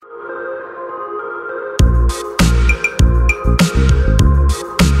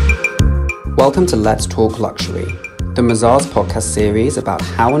Welcome to Let's Talk Luxury, the Mazars podcast series about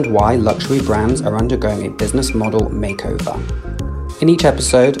how and why luxury brands are undergoing a business model makeover. In each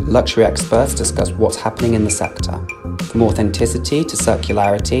episode, luxury experts discuss what's happening in the sector, from authenticity to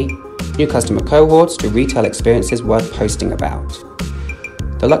circularity, new customer cohorts to retail experiences worth posting about.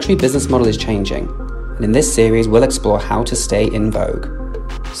 The luxury business model is changing, and in this series, we'll explore how to stay in vogue.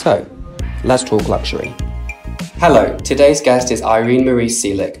 So, let's talk luxury. Hello, today's guest is Irene Marie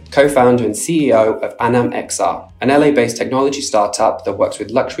Seelig, co-founder and CEO of AnamXR, an LA-based technology startup that works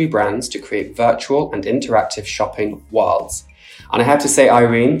with luxury brands to create virtual and interactive shopping worlds. And I have to say,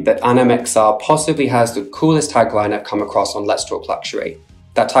 Irene, that AnamXR possibly has the coolest tagline I've come across on Let's Talk Luxury.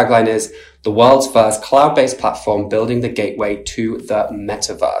 That tagline is, the world's first cloud-based platform building the gateway to the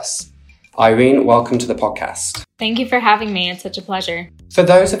metaverse. Irene, welcome to the podcast. Thank you for having me. It's such a pleasure. For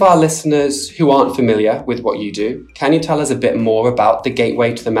those of our listeners who aren't familiar with what you do, can you tell us a bit more about the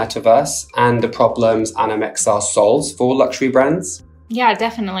gateway to the metaverse and the problems AnamXR solves for luxury brands? Yeah,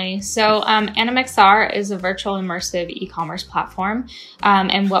 definitely. So AnamXR is a virtual immersive e-commerce platform.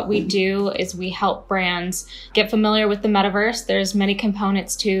 And what we do is we help brands get familiar with the metaverse. There's many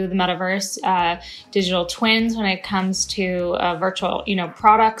components to the metaverse, digital twins when it comes to virtual,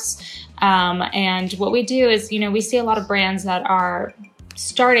 products. And what we do is, we see a lot of brands that are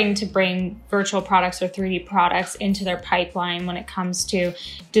starting to bring virtual products or 3D products into their pipeline when it comes to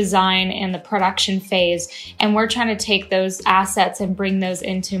design and the production phase. And we're trying to take those assets and bring those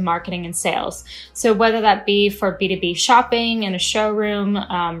into marketing and sales. So whether that be for B2B shopping in a showroom,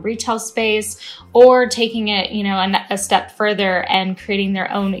 retail space, or taking it, a step further and creating their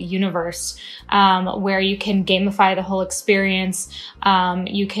own universe where you can gamify the whole experience.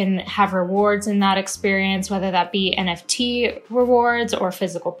 You can have rewards in that experience, whether that be NFT rewards or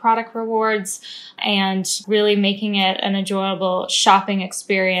physical product rewards, and really making it an enjoyable shopping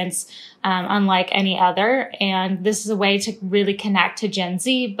experience unlike any other. And this is a way to really connect to Gen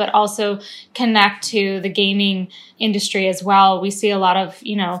Z, but also connect to the gaming industry as well. We see a lot of,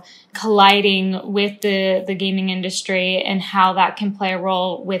 colliding with the gaming industry and how that can play a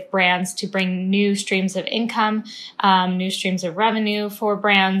role with brands to bring new streams of income, new streams of revenue for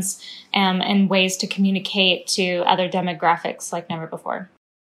brands, and ways to communicate to other demographics like never before.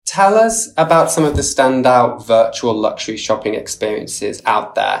 Tell us about some of the standout virtual luxury shopping experiences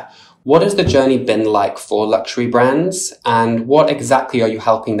out there. What has the journey been like for luxury brands, and what exactly are you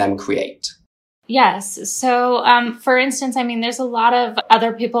helping them create? Yes. So, for instance, there's a lot of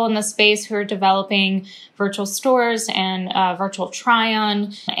other people in the space who are developing virtual stores and virtual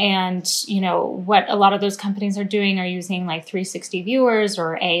try-on. And, what a lot of those companies are doing are using like 360 viewers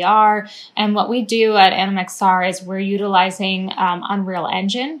or AR. And what we do at AnamXR is we're utilizing Unreal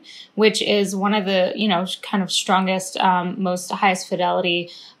Engine, which is one of the, kind of strongest, most highest fidelity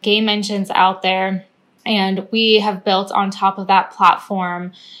game engines out there. And we have built on top of that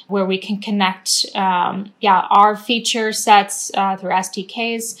platform where we can connect, our feature sets through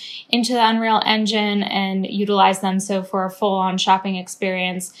SDKs into the Unreal Engine and utilize them so for a full-on shopping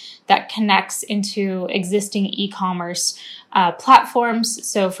experience that connects into existing e-commerce platforms,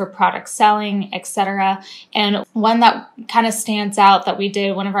 so for product selling, etc. And one that kind of stands out that we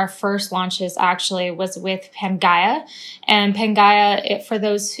did, one of our first launches actually was with Pangaea. And Pangaea, for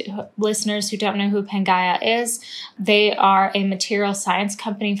those listeners who don't know who Pangaea is, they are a material science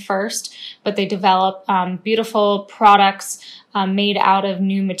company first, but they develop beautiful products made out of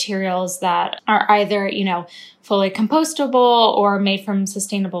new materials that are either, fully compostable or made from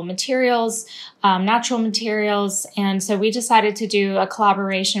sustainable materials, natural materials. And so we decided to do a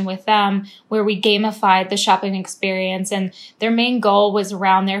collaboration with them where we gamified the shopping experience. And their main goal was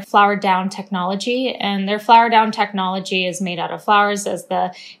around their flower down technology. And their flower down technology is made out of flowers, as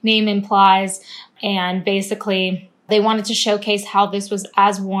the name implies. And basically, they wanted to showcase how this was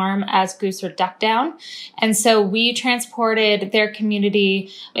as warm as goose or duck down. And so we transported their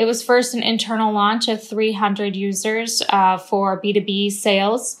community. It was first an internal launch of 300 users for B2B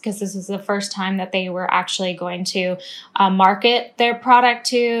sales, because this was the first time that they were actually going to market their product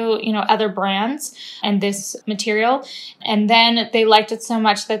to, other brands and this material. And then they liked it so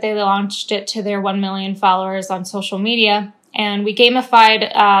much that they launched it to their 1 million followers on social media. And we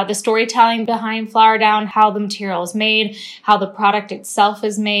gamified the storytelling behind Flower Down, how the material is made, how the product itself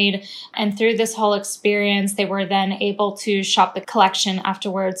is made. And through this whole experience, they were then able to shop the collection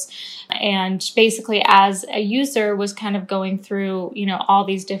afterwards. And basically, as a user was kind of going through, all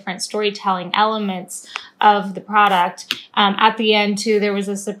these different storytelling elements, of the product. At the end, too, there was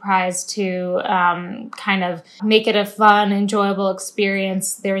a surprise to kind of make it a fun, enjoyable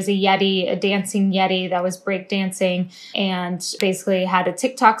experience. There was a dancing Yeti that was breakdancing and basically had a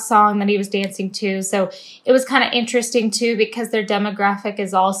TikTok song that he was dancing to. So it was kind of interesting, too, because their demographic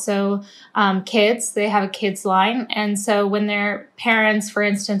is also kids. They have a kids line. And so when their parents, for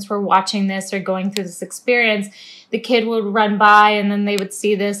instance, were watching this or going through this experience, the kid would run by and then they would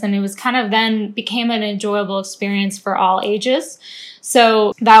see this, and it was kind of then became an enjoyable experience for all ages.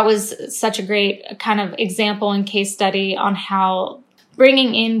 So that was such a great kind of example and case study on how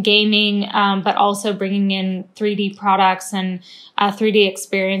bringing in gaming, but also bringing in 3D products and 3D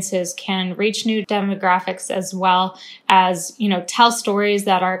experiences can reach new demographics, as well as, tell stories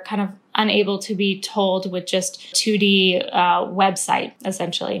that are kind of unable to be told with just 2D website,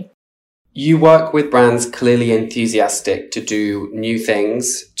 essentially. You work with brands clearly enthusiastic to do new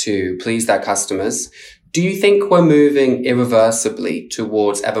things to please their customers. Do you think we're moving irreversibly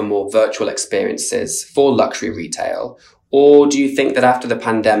towards ever more virtual experiences for luxury retail? Or do you think that after the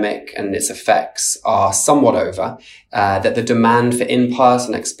pandemic and its effects are somewhat over, that the demand for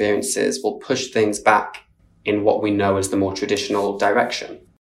in-person experiences will push things back in what we know as the more traditional direction?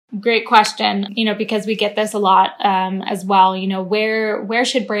 Great question, because we get this a lot as well. Where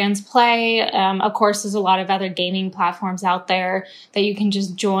should brands play? Of course, there's a lot of other gaming platforms out there that you can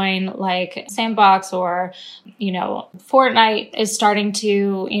just join, like Sandbox, or, Fortnite is starting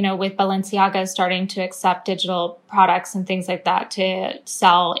to, with Balenciaga starting to accept digital products and things like that to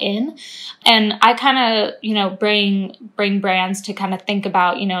sell in. And I kind of, bring brands to kind of think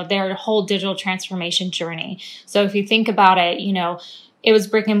about, their whole digital transformation journey. So if you think about it, it was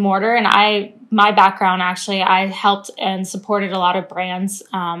brick and mortar, and my background, actually, I helped and supported a lot of brands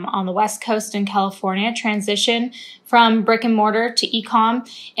on the West Coast in California transition from brick and mortar to e-com.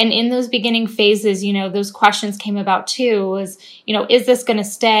 And in those beginning phases, those questions came about too, was, is this going to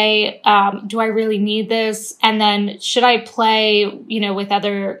stay? Do I really need this? And then should I play, with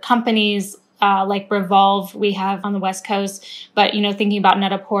other companies like Revolve we have on the West Coast, but, thinking about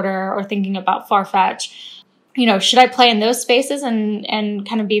Net-a-Porter or thinking about Farfetch, should I play in those spaces and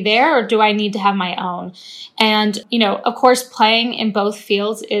kind of be there, or do I need to have my own? And, of course, playing in both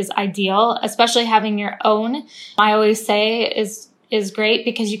fields is ideal, especially having your own. I always say is great,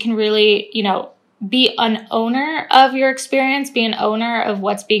 because you can really, be an owner of your experience, be an owner of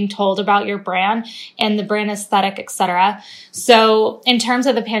what's being told about your brand and the brand aesthetic, etc. So in terms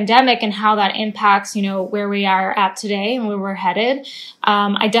of the pandemic and how that impacts, where we are at today and where we're headed,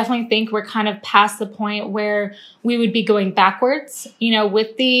 I definitely think we're kind of past the point where we would be going backwards,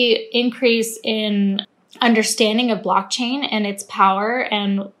 with the increase in understanding of blockchain and its power,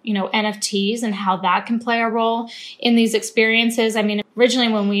 and, NFTs and how that can play a role in these experiences. I mean,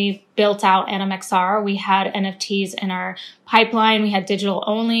 originally when we built out NMXR, we had NFTs in our pipeline. We had digital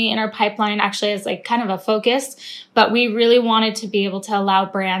only in our pipeline, actually, as like kind of a focus, but we really wanted to be able to allow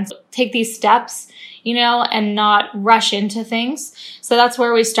brands to take these steps, and not rush into things. So that's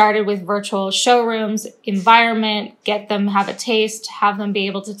where we started with virtual showrooms, environment, get them have a taste, have them be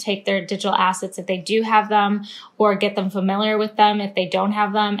able to take their digital assets if they do have them, or get them familiar with them if they don't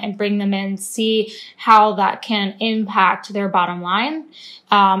have them, and bring them in, see how that can impact their bottom line,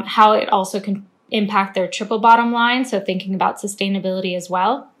 how it also can impact their triple bottom line. So thinking about sustainability as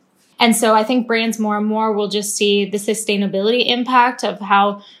well. And so I think brands more and more will just see the sustainability impact of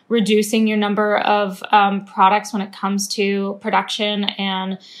how reducing your number of products when it comes to production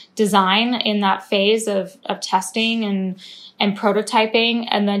and design in that phase of testing and prototyping,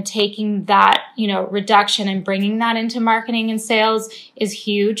 and then taking that, reduction and bringing that into marketing and sales is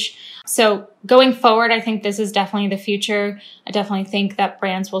huge. So going forward, I think this is definitely the future. I definitely think that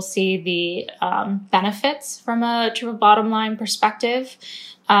brands will see the benefits from a triple bottom line perspective.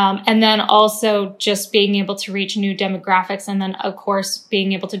 And then also just being able to reach new demographics, and then, of course,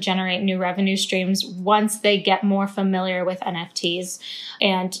 being able to generate new revenue streams once they get more familiar with NFTs,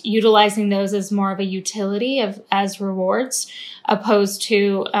 and utilizing those as more of a utility as rewards, opposed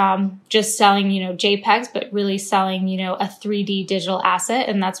to just selling, JPEGs, but really selling, a 3D digital asset.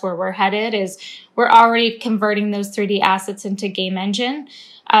 And that's where we're headed, is we're already converting those 3D assets into game engine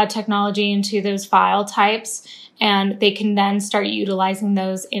technology, into those file types. And they can then start utilizing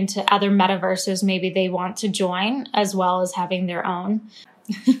those into other metaverses maybe they want to join, as well as having their own.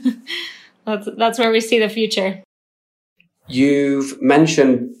 That's where we see the future. You've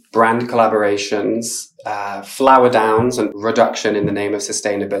mentioned brand collaborations, flower downs, and reduction in the name of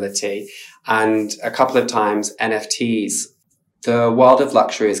sustainability, and a couple of times NFTs. The world of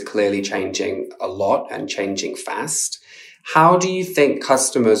luxury is clearly changing a lot and changing fast. How do you think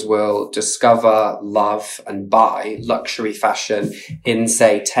customers will discover, love, and buy luxury fashion in,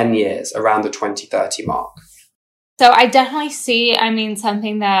 say, 10 years, around the 2030 mark? So I definitely see,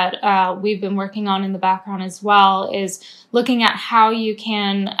 something that we've been working on in the background as well is looking at how you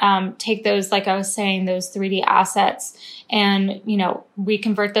can take those, like I was saying, those 3D assets and, we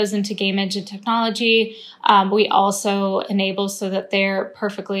convert those into game engine technology. We also enable so that they're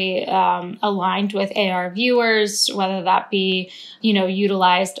perfectly aligned with AR viewers, whether that be,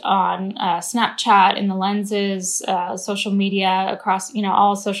 utilized on Snapchat in the lenses, social media across,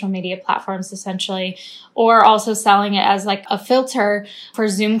 all social media platforms essentially, or also selling it as like a filter for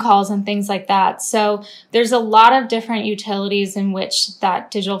Zoom calls and things like that. So there's a lot of different utilities in which that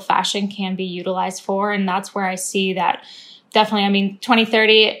digital fashion can be utilized for. And that's where I see that definitely,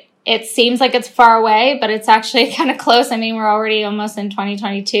 2030, it seems like it's far away, but it's actually kind of close. We're already almost in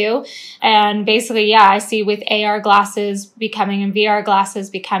 2022. And basically, I see with AR glasses becoming and VR glasses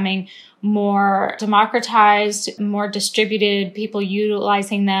becoming more democratized, more distributed, people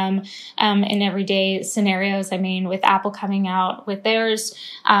utilizing them in everyday scenarios. With Apple coming out with theirs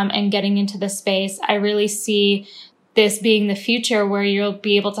and getting into the space, I really see this being the future where you'll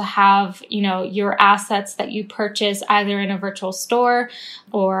be able to have, your assets that you purchase either in a virtual store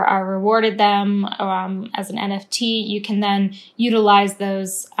or are rewarded them as an NFT. You can then utilize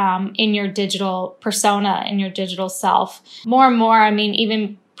those in your digital persona, in your digital self. More and more,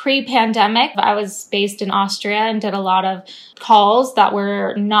 even pre-pandemic, I was based in Austria and did a lot of calls that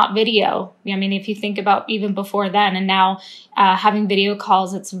were not video. If you think about even before then and now having video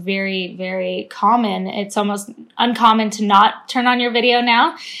calls, it's very, very common. It's almost uncommon to not turn on your video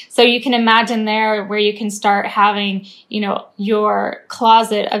now. So you can imagine there where you can start having, your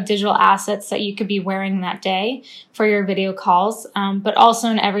closet of digital assets that you could be wearing that day for your video calls, but also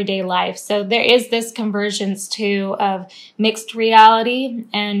in everyday life. So there is this convergence too of mixed reality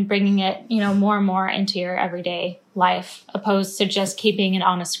and bringing it, more and more into your everyday life, opposed to just keeping it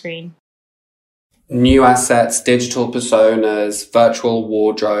on a screen. New assets, digital personas, virtual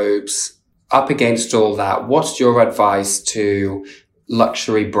wardrobes. Up against all that, what's your advice to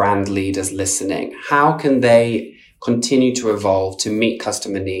luxury brand leaders listening? How can they continue to evolve to meet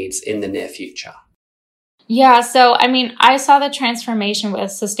customer needs in the near future? Yeah, so I saw the transformation with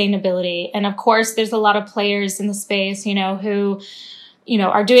sustainability. And of course, there's a lot of players in the space, who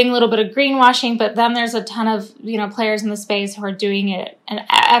are doing a little bit of greenwashing, but then there's a ton of, players in the space who are doing it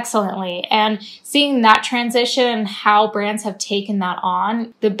excellently. And seeing that transition and how brands have taken that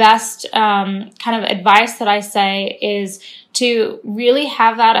on, the best kind of advice that I say is to really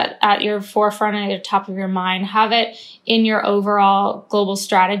have that at your forefront and at the top of your mind. Have it in your overall global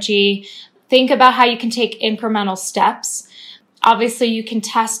strategy. Think about how you can take incremental steps. Obviously, you can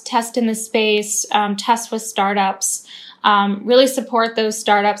test in the space, test with startups. Really support those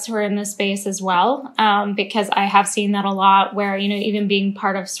startups who are in the space as well, because I have seen that a lot where, even being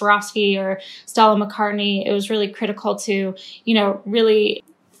part of Swarovski or Stella McCartney, it was really critical to, really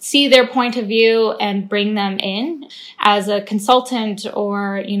see their point of view and bring them in as a consultant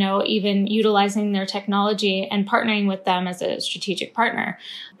or, even utilizing their technology and partnering with them as a strategic partner.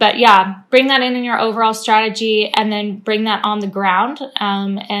 But bring that in your overall strategy and then bring that on the ground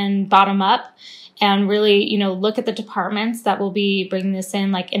and bottom up. And really, look at the departments that will be bringing this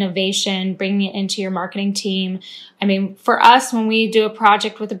in, like innovation, bringing it into your marketing team. For us, when we do a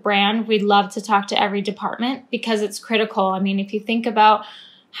project with a brand, we'd love to talk to every department because it's critical. If you think about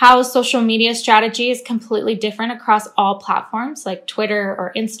how social media strategy is completely different across all platforms like Twitter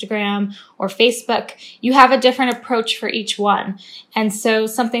or Instagram or Facebook, you have a different approach for each one. And so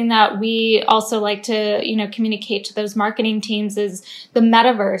something that we also like to, communicate to those marketing teams is the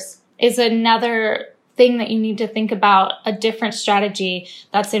metaverse is another thing that you need to think about, a different strategy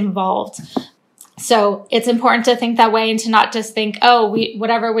that's involved. So it's important to think that way and to not just think,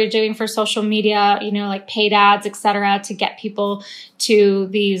 whatever we're doing for social media, like paid ads, et cetera, to get people to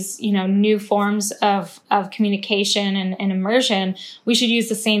these, new forms of communication and immersion, we should use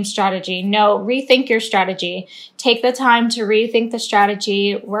the same strategy. No, rethink your strategy. Take the time to rethink the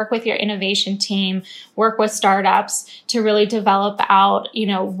strategy, work with your innovation team, work with startups to really develop out,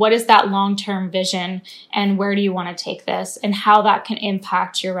 what is that long-term vision and where do you want to take this and how that can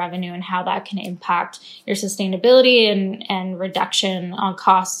impact your revenue and how that can impact your sustainability and reduction on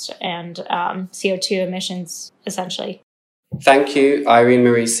cost and CO2 emissions, essentially. Thank you, Irene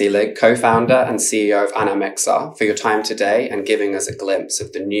Marie Seelig, co-founder and CEO of Anamexa, for your time today and giving us a glimpse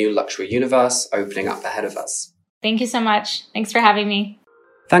of the new luxury universe opening up ahead of us. Thank you so much. Thanks for having me.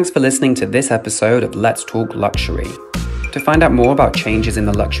 Thanks for listening to this episode of Let's Talk Luxury. To find out more about changes in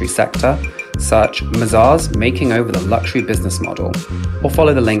the luxury sector, search Mazars Making Over the Luxury Business Model, or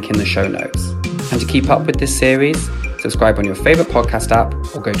follow the link in the show notes. And to keep up with this series, subscribe on your favorite podcast app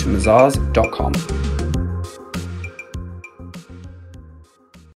or go to mazars.com.